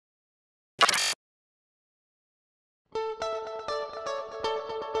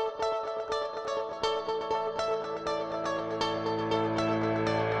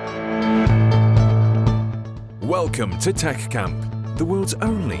Welcome to Tech Camp, the world's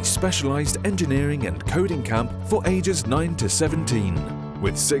only specialized engineering and coding camp for ages 9 to 17.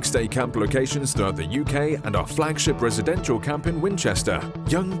 With 6-day camp locations throughout the UK and our flagship residential camp in Winchester,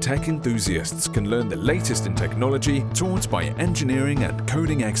 young tech enthusiasts can learn the latest in technology taught by engineering and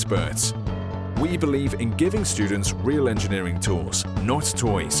coding experts. We believe in giving students real engineering tools, not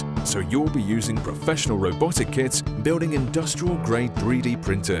toys, so you'll be using professional robotic kits, building industrial-grade 3D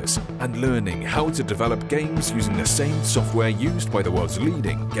printers, and learning how to develop games using the same software used by the world's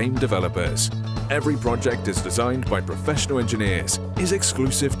leading game developers. Every project is designed by professional engineers, is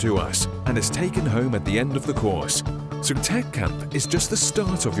exclusive to us, and is taken home at the end of the course. So Tech Camp is just the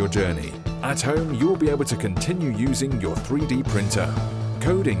start of your journey. At home, you'll be able to continue using your 3D printer,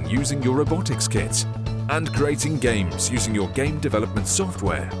 coding using your robotics kit, and creating games using your game development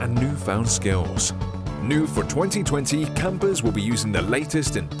software and newfound skills. New for 2020, campers will be using the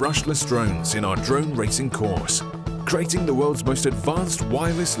latest in brushless drones in our drone racing course, creating the world's most advanced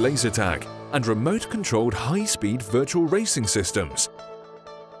wireless laser tag and remote-controlled high-speed virtual racing systems,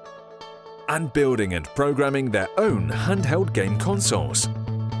 and building and programming their own handheld game consoles.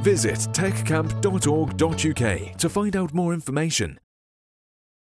 Visit techcamp.org.uk to find out more information.